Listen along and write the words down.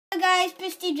guys,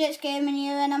 Prestigious Gaming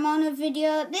here, and I'm on a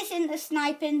video. This isn't a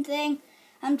sniping thing.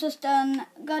 I'm just gonna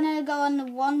go on the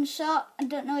one shot. I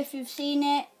don't know if you've seen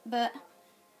it, but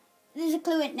there's a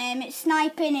clue in name. It's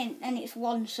sniping and it's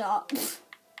one shot.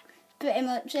 Pretty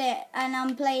much it. And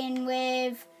I'm playing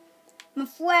with my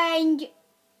friend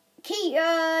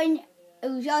Keaton,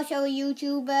 who's also a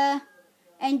YouTuber,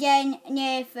 and then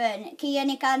Nathan. Keaton,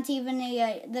 he can't even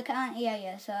hear. They can't hear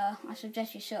you, so I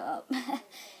suggest you shut up.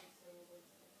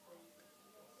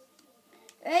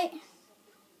 Right.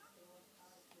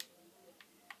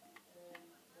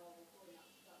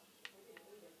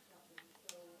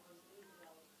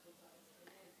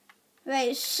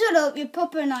 Right, shut up, you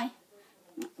proper annoying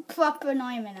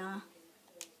me now.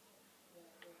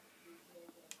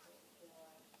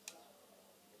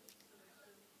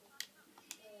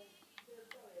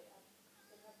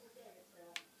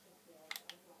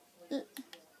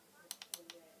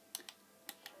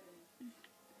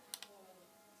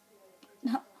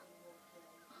 No.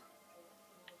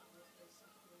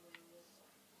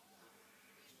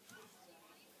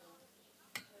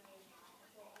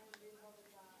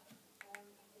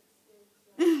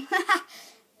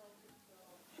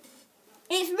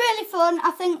 It's really fun.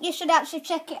 I think you should actually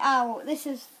check it out.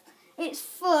 It's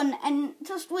fun, and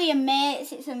just with your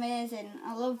mates, it's amazing.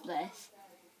 I love this.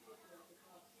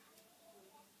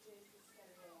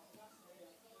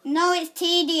 No, it's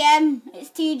TDM. It's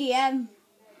TDM.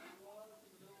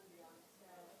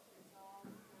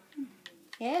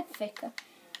 Yeah, thicker.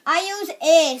 I use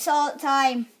Ace all the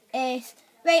time. Ace.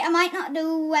 Right, I might not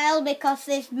do well because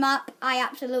this map I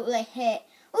absolutely hate.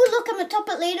 Oh, look, I'm at top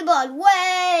at leaderboard.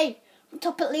 Way! I'm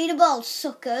top at leaderboard,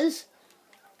 suckers.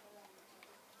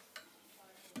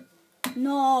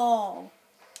 No.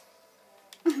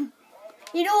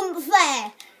 You don't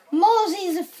fair.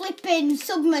 Mosey's a flipping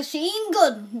submachine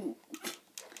gun.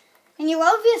 And you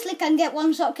obviously can get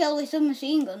one shot kill with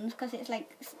submachine guns because it's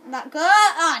like that. Go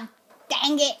on.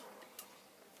 Dang it.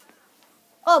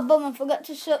 Oh, bum, I forgot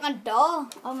to shut my door.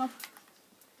 Oh,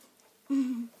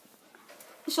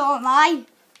 so am I.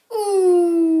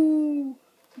 Ooh.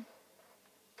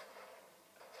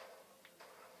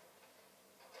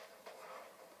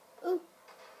 Ooh.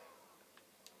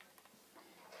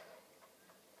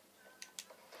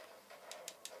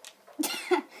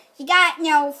 You got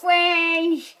no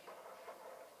friends.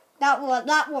 That was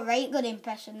right good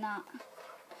impression, that.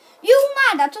 You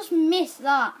mad? I just missed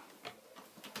that.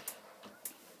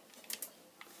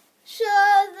 So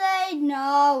they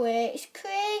know it's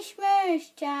Christmas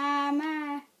time.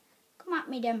 Come at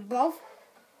me then, bruv.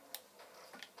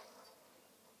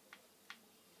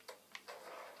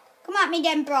 Come at me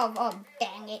then, bruv. Oh,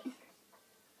 dang it.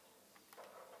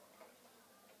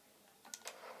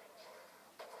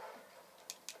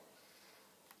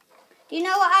 Do you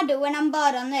know what I do when I'm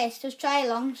bored on this? Just try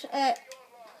long.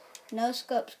 No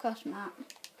scopes cross map.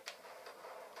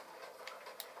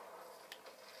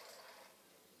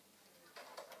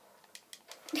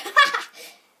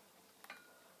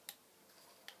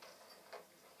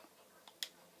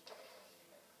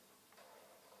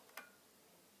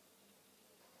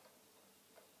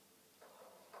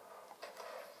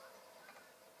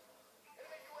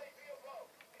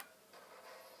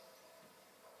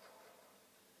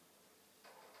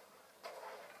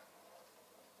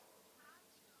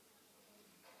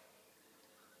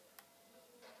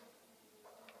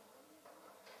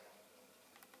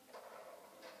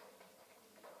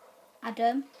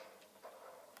 Adam.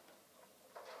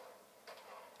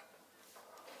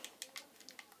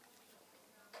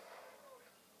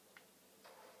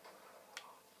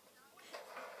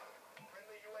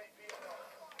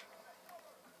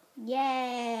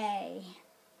 Yay.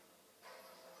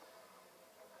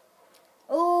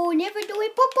 Oh, never do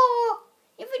it, Papa.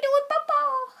 Never do it, Papa.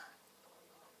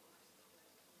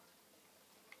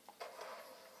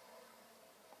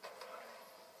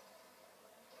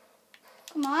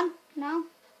 Come on, no.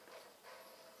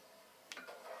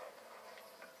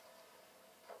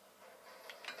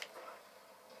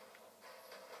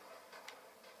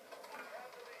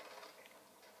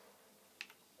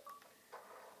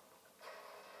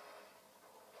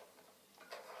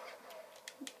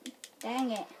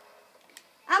 Dang it.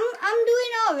 I'm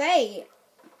doing all right.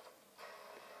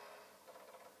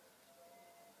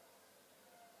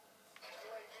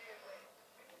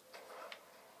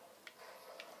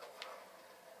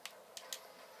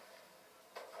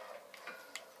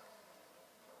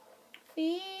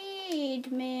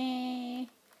 Feed me.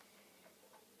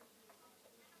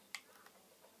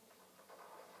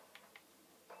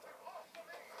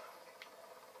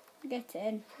 Get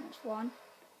in. That's one.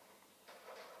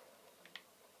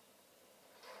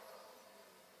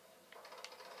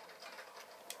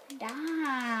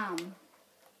 Damn.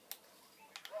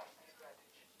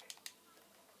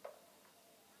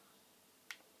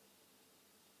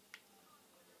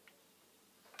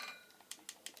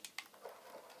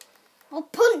 I'll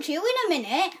punch you in a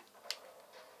minute.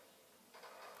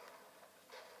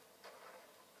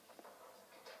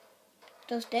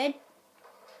 Just did.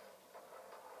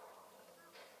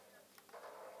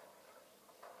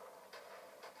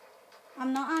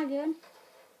 I'm not arguing.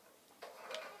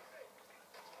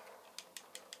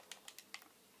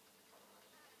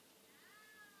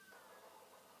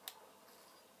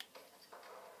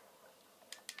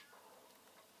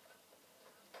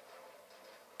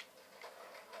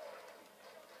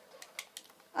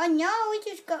 Oh no, we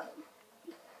just got...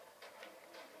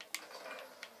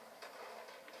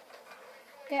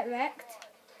 Get wrecked.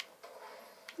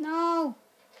 No.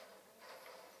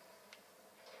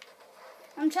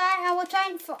 I was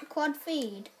trying to quad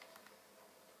feed.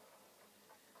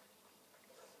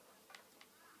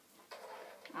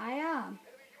 I am.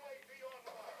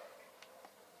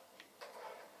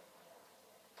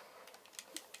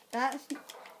 That's...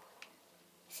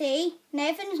 See,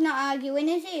 Nathan's not arguing,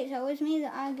 is he? It's always me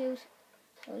that argues.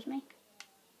 It's always me.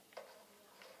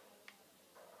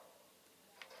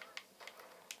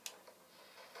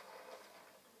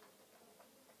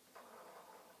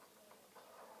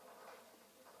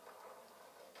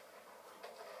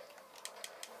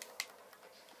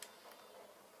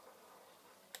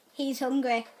 He's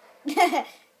hungry.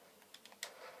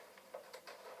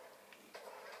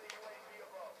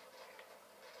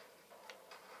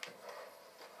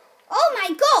 Oh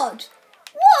my god!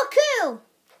 What a kill!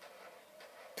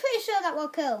 Pretty sure that was a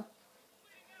kill.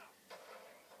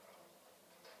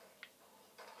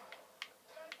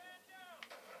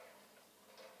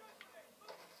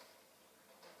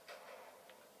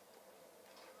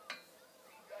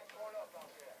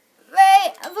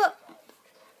 Right,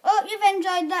 hope you've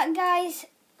enjoyed that, guys.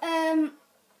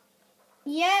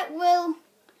 Yeah, well,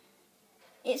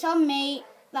 it's on me.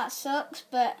 That sucks,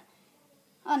 but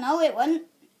oh no, it won't.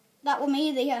 That was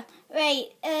me there. Right,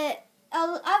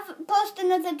 I'll post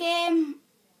another game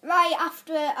right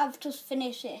after I've just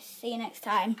finished this. See you next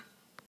time.